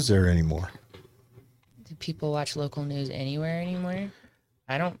watching the news there anymore. Do people watch local news anywhere anymore?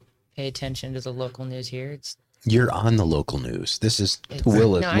 I don't pay attention to the local news here. You're on the local news. This is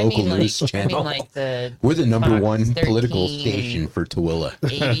Tooele's local news channel. I mean like we're the number Fox one 13, political station for Tooele.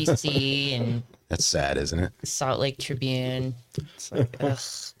 ABC and That's sad, isn't it? Salt Lake Tribune. It's like, ugh.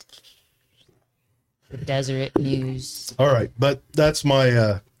 The Deseret News. All right, but that's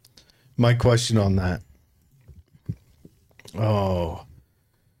my my question on that. Oh,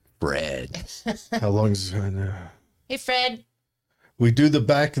 Bread. how long is it? Hey, Fred. We do the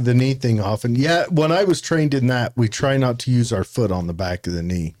back of the knee thing often. Yeah, when I was trained in that, we try not to use our foot on the back of the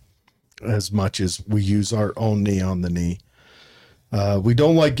knee as much as we use our own knee on the knee. We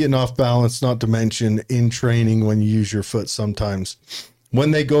don't like getting off balance, not to mention in training when you use your foot sometimes.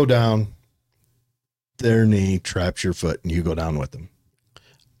 When they go down, their knee traps your foot and you go down with them.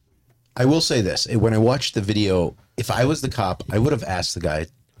 I will say this. When I watched the video, if I was the cop, I would have asked the guy,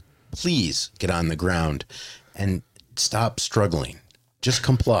 please get on the ground and stop struggling. Just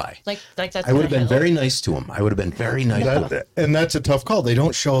comply. Like that's. I would have been very nice to him. I would have been very nice to him. And that's a tough call. They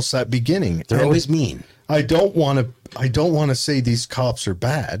don't show us that beginning. They're always mean. I don't want to say these cops are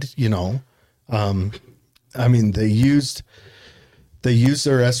bad, you know. I mean, they used their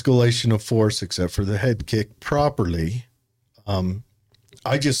escalation of force, except for the head kick, properly.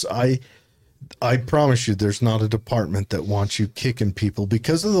 I promise you, there's not a department that wants you kicking people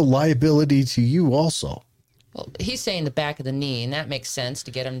because of the liability to you also. Well, he's saying the back of the knee, and that makes sense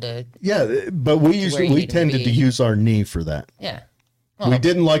to get him to. Yeah, but we tended to use our knee for that. Yeah. We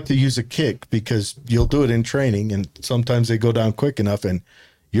didn't like to use a kick because you'll do it in training, and sometimes they go down quick enough, and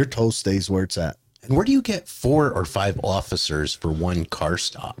your toe stays where it's at. And where do you get 4 or 5 officers for one car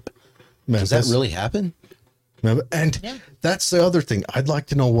stop? Man, Does that really happen? And Yeah. that's the other thing. I'd like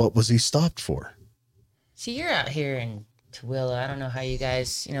to know, what was he stopped for? See, you're out here in Tooele. I don't know how you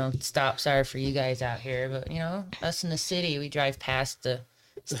guys, stops are for you guys out here, but us in the city, we drive past the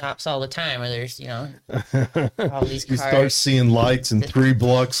stops all the time where there's, all these You cars. start seeing lights, and 3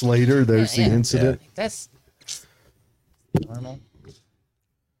 blocks later, there's the incident. That's normal.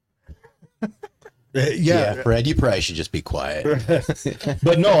 Yeah, Fred, you probably should just be quiet.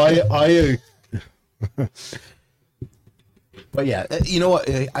 but no, I But yeah, you know what?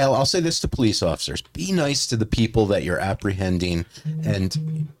 I'll say this to police officers. Be nice to the people that you're apprehending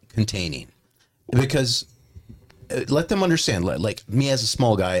and containing. Because let them understand, like me as a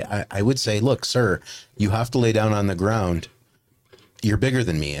small guy, I would say, look, sir, you have to lay down on the ground. You're bigger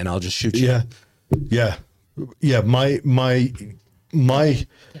than me, and I'll just shoot you. Yeah. My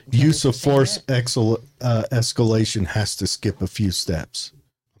use of force escalation has to skip a few steps.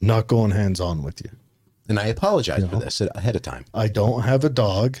 I'm not going hands on with you. And I apologize for this ahead of time. I don't have a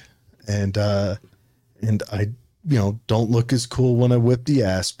dog, and I don't look as cool when I whip the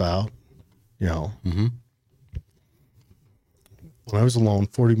asp out. Mm-hmm. When I was alone,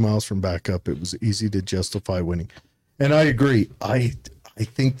 40 miles from backup, it was easy to justify winning. And I agree. I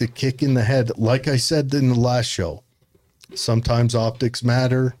think the kick in the head, like I said in the last show, sometimes optics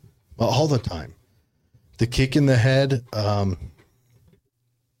matter, all the time. The kick in the head,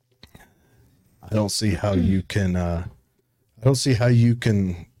 I don't see how you can. I don't see how you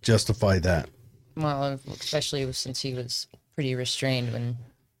can justify that. Well, especially since he was pretty restrained when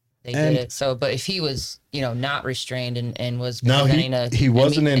they And- did it. So, but if he was, not restrained and was No, presenting he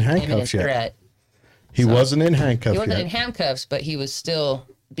wasn't in imminent handcuffs yet. threat, He wasn't in handcuffs he wasn't yet. in handcuffs, but he was still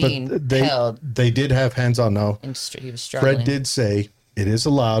But being held, they did have hands on. No, and he was struggling. Fred did say it is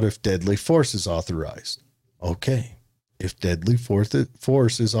allowed if deadly force is authorized. Okay, if deadly force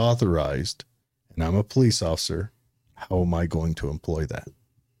is authorized, and I'm a police officer, how am I going to employ that?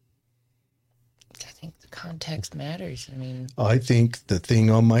 I think the context matters. I mean, I think the thing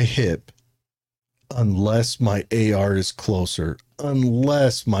on my hip, unless my AR is closer,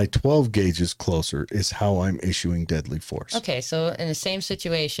 unless my 12 gauge is closer, is how I'm issuing deadly force. okay, so in the same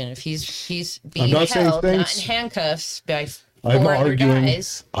situation, if he's being not saying held, not things- in handcuffs by I'm 4 other arguing.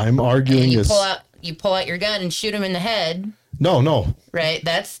 guys, I'm and arguing you as pull out your gun and shoot him in the head, no. right?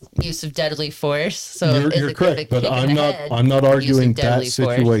 That's use of deadly force. So You're, is you're it correct, a but kick in I'm the not. head, I'm not use of arguing that deadly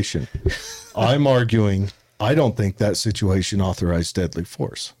force? situation. I'm arguing. I don't think that situation authorized deadly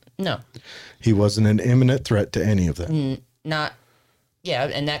force. No, He wasn't an imminent threat to any of them. not. Yeah,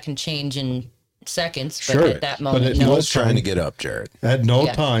 and that can change in seconds. But Sure, at that but moment, it He no. was trying to get up, Jared. At no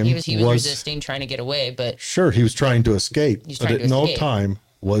Yeah, time he was resisting, trying to get away, but Sure, he was trying to escape, He's but trying at to no escape. time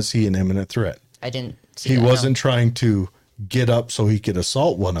was he an imminent threat. I didn't see He that, no. wasn't trying to get up so he could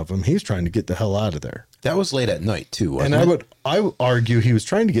assault one of them. He was trying to get the hell out of there. That was late at night too, wasn't And it? I would argue he was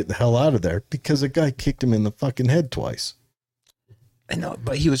trying to get the hell out of there because a guy kicked him in the fucking head twice. I know,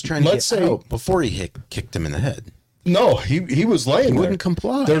 but he was trying to Let's get say- out before he kicked him in the head. No, he was laying He there. wouldn't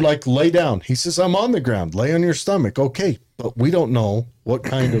comply. They're like, lay down. He says, I'm on the ground. Lay on your stomach. Okay, but we don't know what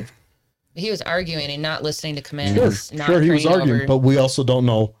kind of. He was arguing and not listening to commands. Sure, not sure, he was praying arguing, over- but we also don't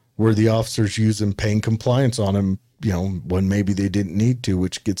know were the officers using pain compliance on him, when maybe they didn't need to,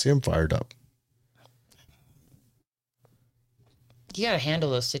 which gets him fired up. you got to handle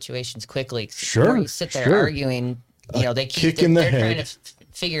those situations quickly. Sure, Before you sit there sure. arguing, they keep kick in the they're trying head. to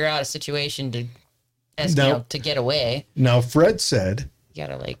figure out a situation to, Now- to get away. Now, Fred said You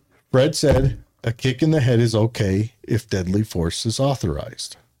got to a kick in the head is okay if deadly force is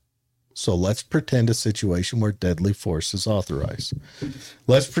authorized. So let's pretend a situation where deadly force is authorized.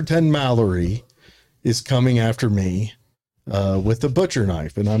 Let's pretend Mallory is coming after me with a butcher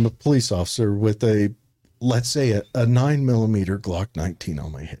knife, and I'm a police officer with let's say a 9mm Glock 19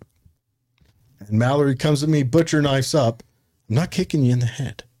 on my hip. And Mallory comes at me, butcher knife's up. I'm not kicking you in the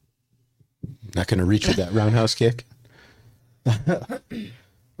head. Not going to reach with that roundhouse kick.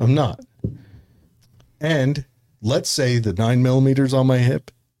 I'm not. And let's say the 9mm on my hip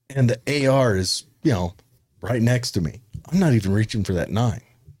and the AR is, right next to me. I'm not even reaching for that 9.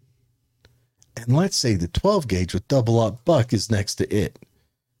 And let's say the 12 gauge with double aught buck is next to it.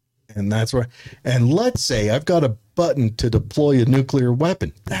 And that's where, and let's say I've got a button to deploy a nuclear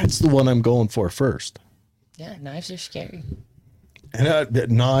weapon. That's the one I'm going for first. Yeah, knives are scary. And a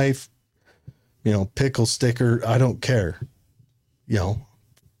knife, pickle sticker, I don't care.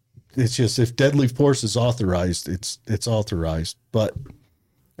 It's just if deadly force is authorized, it's authorized. But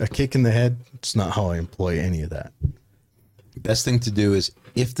a kick in the head, it's not how I employ any of that. Best thing to do is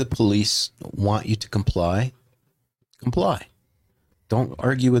if the police want you to comply, comply. Don't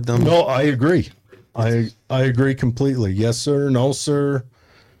argue with them. No, I agree. I agree completely. Yes, sir. No, sir.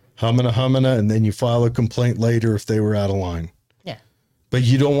 Humana, and then you file a complaint later if they were out of line. Yeah. But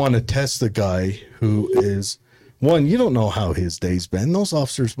you don't want to test the guy who is one. You don't know how his day's been. Those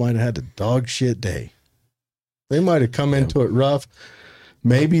officers might have had a dog shit day. They might have come into it rough.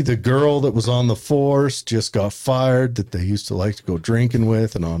 Maybe the girl that was on the force just got fired that they used to like to go drinking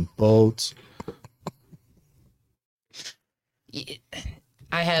with and on boats.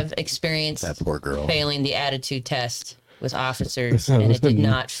 I have experienced That poor girl. failing the attitude test with officers, and it did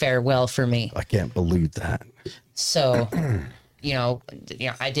not fare well for me. I can't believe that. So,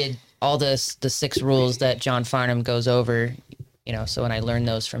 I did all the 6 rules that John Farnham goes over. So when I learned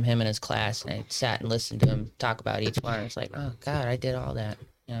those from him in his class, and I sat and listened to him talk about each one, it's like, oh God, I did all that.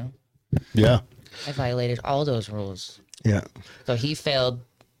 Yeah. I violated all those rules. Yeah. So he failed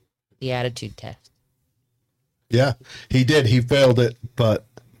the attitude test. Yeah, he did. He failed it, but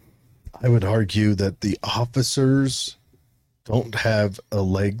I would argue that the officers don't have a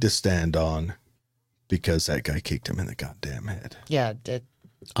leg to stand on because that guy kicked him in the goddamn head. Yeah, that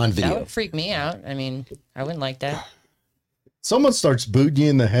On video. would freak me out. I mean, I wouldn't like that. Someone starts booting you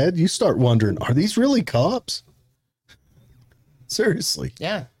in the head, you start wondering, are these really cops? Seriously,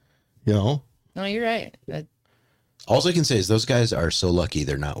 Yeah. No, you're right. All I can say is those guys are so lucky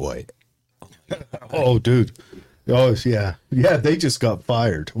they're not white. Oh, dude. Oh, yeah. Yeah, they just got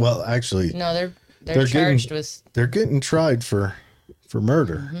fired. Well, actually, No, they're charged with, they're getting tried for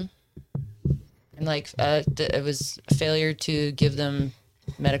murder. and like it was a failure to give them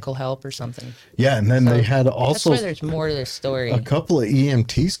medical help or something. Yeah, and then they had That's also why there's more to their story. a couple of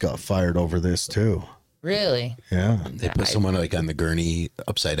EMTs got fired over this too. Really? Yeah, They put someone like on the gurney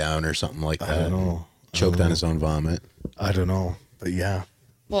upside down or something like that. I don't know. Choked on his own vomit. I don't know, but yeah,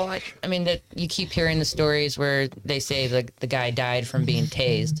 Well, I mean, that you keep hearing the stories where they say the guy died from being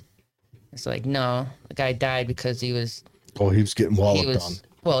tased. It's like, no, the guy died because he was he was getting walloped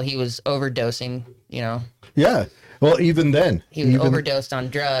on. he was overdosing. You know, Yeah, well, even then, he was overdosed on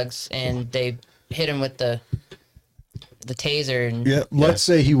drugs, and they hit him with the taser. And yeah. Let's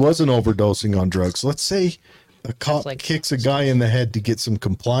say he wasn't overdosing on drugs. Let's say a cop like- kicks a guy in the head to get some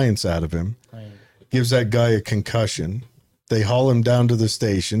compliance out of him, gives that guy a concussion. They haul him down to the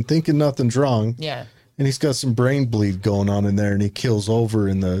station, thinking nothing's wrong. yeah, And he's got some brain bleed going on in there, and he kills over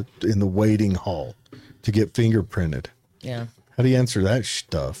in the waiting hall to get fingerprinted. yeah. How do you answer that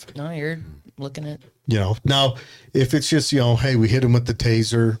stuff? No, you're looking at. Now, if it's just, hey, we hit him with the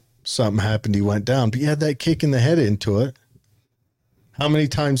taser, something happened, he went down, but you had that kick in the head into it. How many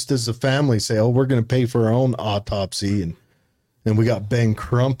times does the family say, oh, we're going to pay for our own autopsy, and we got Ben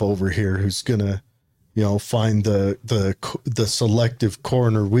Crump over here who's going to, find the selective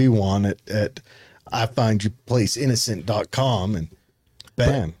coroner we want at ifindyourplaceinnocent.com, and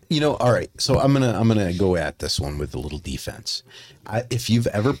bam. All right. So I'm gonna go at this one with a little defense. If you've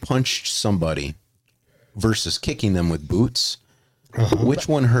ever punched somebody versus kicking them with boots, which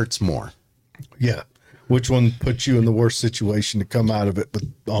one hurts more? Yeah. Which one puts you in the worst situation to come out of it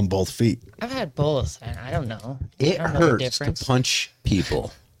on both feet? I've had both, and I don't know. It I don't know the hurts to difference. punch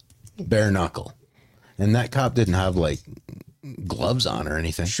people bare knuckle, and that cop didn't have like gloves on or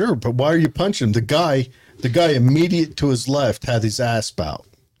anything. Sure, but why are you punching him? The guy immediate to his left had his ass out.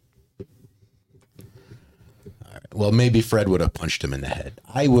 Well, maybe Fred would have punched him in the head.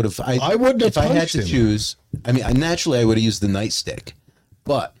 I would have. I wouldn't have if I had punched to him. choose. I mean, naturally, I would have used the nightstick,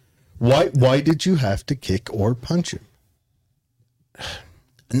 but Why did you have to kick or punch him?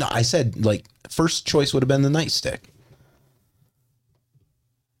 no, I said like first choice would have been the nightstick.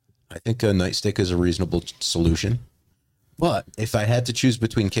 I think a nightstick is a reasonable solution, but if I had to choose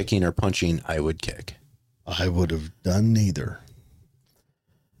between kicking or punching, I would kick. I would have done neither.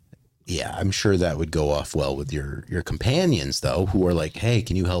 Yeah, I'm sure that would go off well with your companions, though, who are like, hey,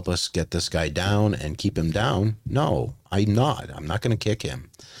 can you help us get this guy down and keep him down? No, I'm not. I'm not going to kick him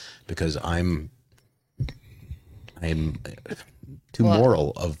because I'm too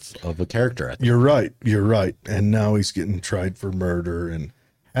moral of a character. I think. You're right. And now he's getting tried for murder. And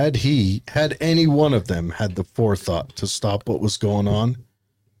had any one of them had the forethought to stop what was going on,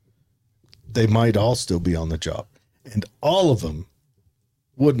 they might all still be on the job. And all of them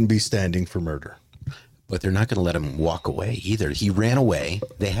wouldn't be standing for murder. But they're not going to let him walk away either. He ran away.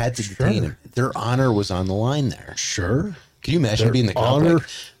 They had to detain him. Their honor was on the line there. Sure. Can you imagine Their being the cop? honor- Like,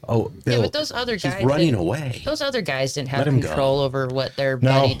 oh, Bill, Yeah, but those other guys he's running didn't- away. Those other guys didn't have Let him go. control over what their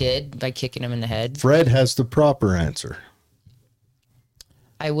No. buddy did by kicking him in the head. Fred has the proper answer.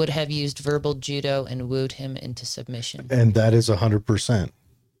 I would have used verbal judo and wooed him into submission. And that is 100%.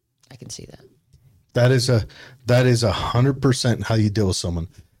 I can see that. That is 100% how you deal with someone,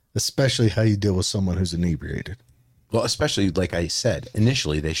 especially how you deal with someone who's inebriated. Well, especially like I said,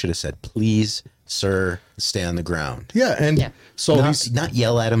 initially they should have said, please, sir, stay on the ground. Yeah, and Yeah. so Not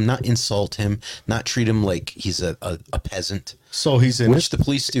yell at him, not insult him, not treat him like he's a peasant, he's in which the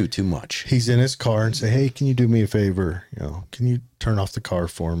police do too much. he's in his car and say, "Hey, can you do me a favor? Can you turn off the car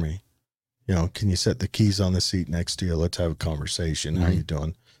for me? Can you set the keys on the seat next to you? Let's have a conversation. How you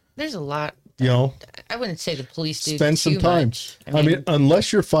doing? There's a lot. I wouldn't say the police do spend some too time. much. I mean,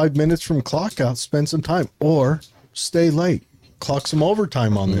 unless you're 5 minutes from clock out, spend some time or stay late. Clock some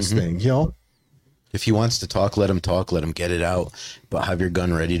overtime on this thing. If he wants to talk, let him talk, let him get it out, but have your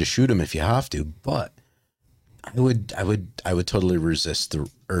gun ready to shoot him if you have to. But I would totally resist the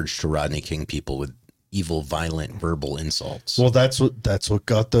urge to Rodney King people with evil, violent, verbal insults. Well, that's what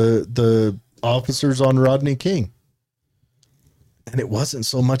got the officers on Rodney King. And it wasn't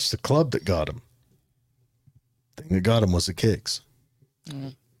so much the club that got him. The thing that got him was the kicks. Yeah.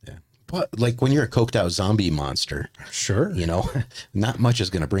 But like when you're a coked out zombie monster, Sure. not much is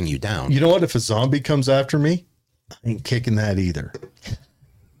going to bring you down. You know what? If a zombie comes after me, I ain't kicking that either.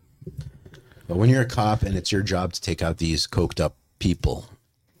 But when you're a cop and it's your job to take out these coked up people,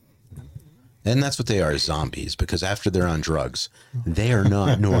 and that's what they are, zombies, because after they're on drugs, they are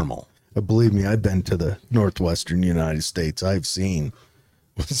not normal. Believe me, I've been to the northwestern United States. I've seen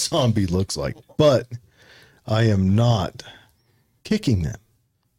what a zombie looks like. But I am not kicking them.